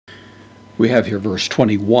We have here verse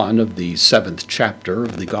 21 of the 7th chapter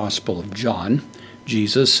of the Gospel of John.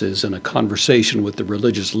 Jesus is in a conversation with the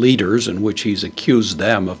religious leaders in which he's accused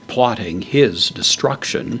them of plotting his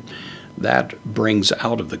destruction. That brings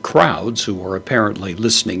out of the crowds, who are apparently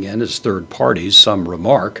listening in as third parties, some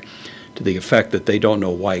remark to the effect that they don't know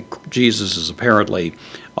why Jesus is apparently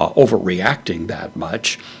overreacting that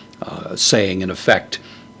much, saying in effect,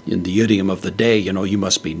 in the idiom of the day, you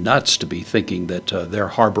must be nuts to be thinking that they're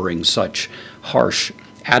harboring such harsh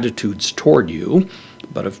attitudes toward you.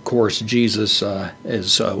 But of course, Jesus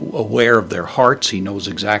is aware of their hearts. He knows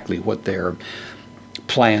exactly what their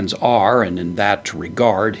plans are, and in that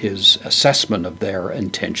regard, his assessment of their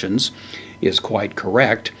intentions is quite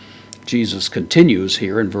correct. Jesus continues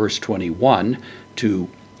here in verse 21 to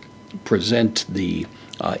present the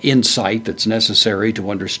insight that's necessary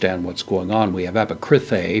to understand what's going on. We have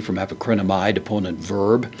apokrythe from apokrynomai, deponent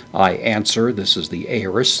verb. I answer. This is the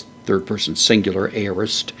aorist, third person singular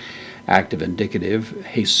aorist, active indicative.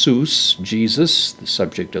 Jesus, Jesus, the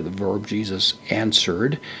subject of the verb. Jesus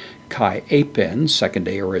answered. Kai apen, second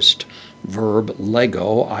aorist verb.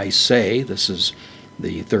 Lego, I say. This is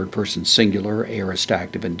the third person singular aorist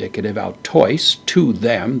active indicative. Autois, to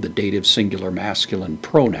them, the dative singular masculine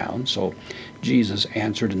pronoun. So Jesus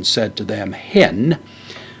answered and said to them, hen.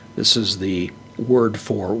 This is the word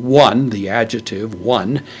for one, the adjective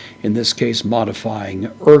one, in this case modifying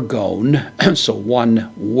ergon, so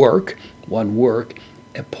one work,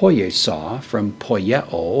 epoiesa from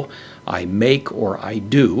poieo, I make or I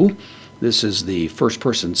do. This is the first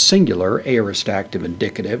person singular aorist active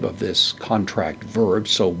indicative of this contract verb,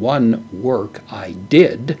 so one work I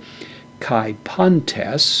did. Kai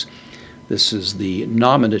pantes. This is the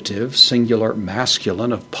nominative singular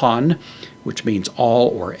masculine of pan, which means all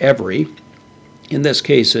or every. In this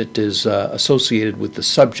case, it is associated with the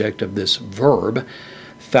subject of this verb,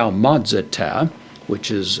 thaumadzeta, which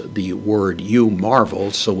is the word you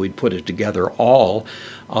marvel, so we'd put it together, all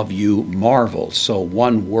of you marvel. So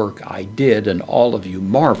one work I did and all of you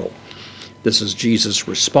marvel. This is Jesus'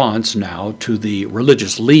 response now to the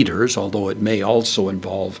religious leaders, although it may also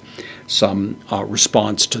involve some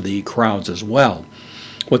response to the crowds as well.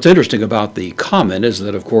 What's interesting about the comment is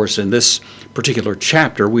that, of course, in this particular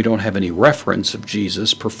chapter, we don't have any reference of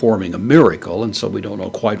Jesus performing a miracle, and so we don't know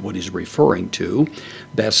quite what he's referring to.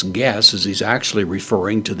 Best guess is he's actually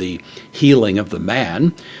referring to the healing of the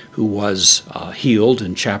man who was healed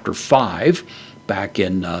in chapter 5, back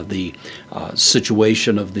in the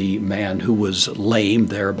situation of the man who was lame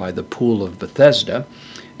there by the pool of Bethesda.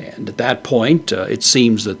 And at that point, it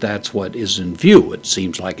seems that that's what is in view. It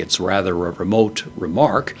seems like it's rather a remote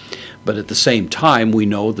remark, but at the same time, we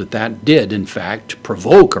know that that did, in fact,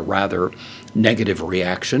 provoke a rather negative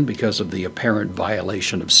reaction because of the apparent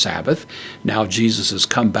violation of Sabbath. Now Jesus has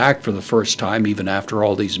come back for the first time, even after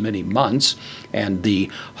all these many months, and the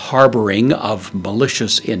harboring of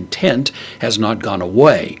malicious intent has not gone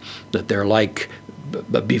away, that they're like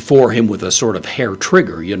before him with a sort of hair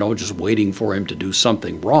trigger, just waiting for him to do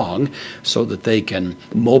something wrong so that they can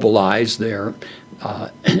mobilize their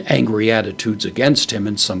angry attitudes against him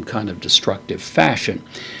in some kind of destructive fashion.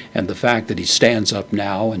 And the fact that he stands up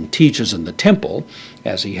now and teaches in the temple,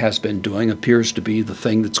 as he has been doing, appears to be the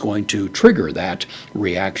thing that's going to trigger that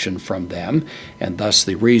reaction from them, and thus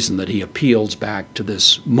the reason that he appeals back to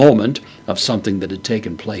this moment of something that had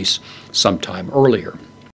taken place sometime earlier.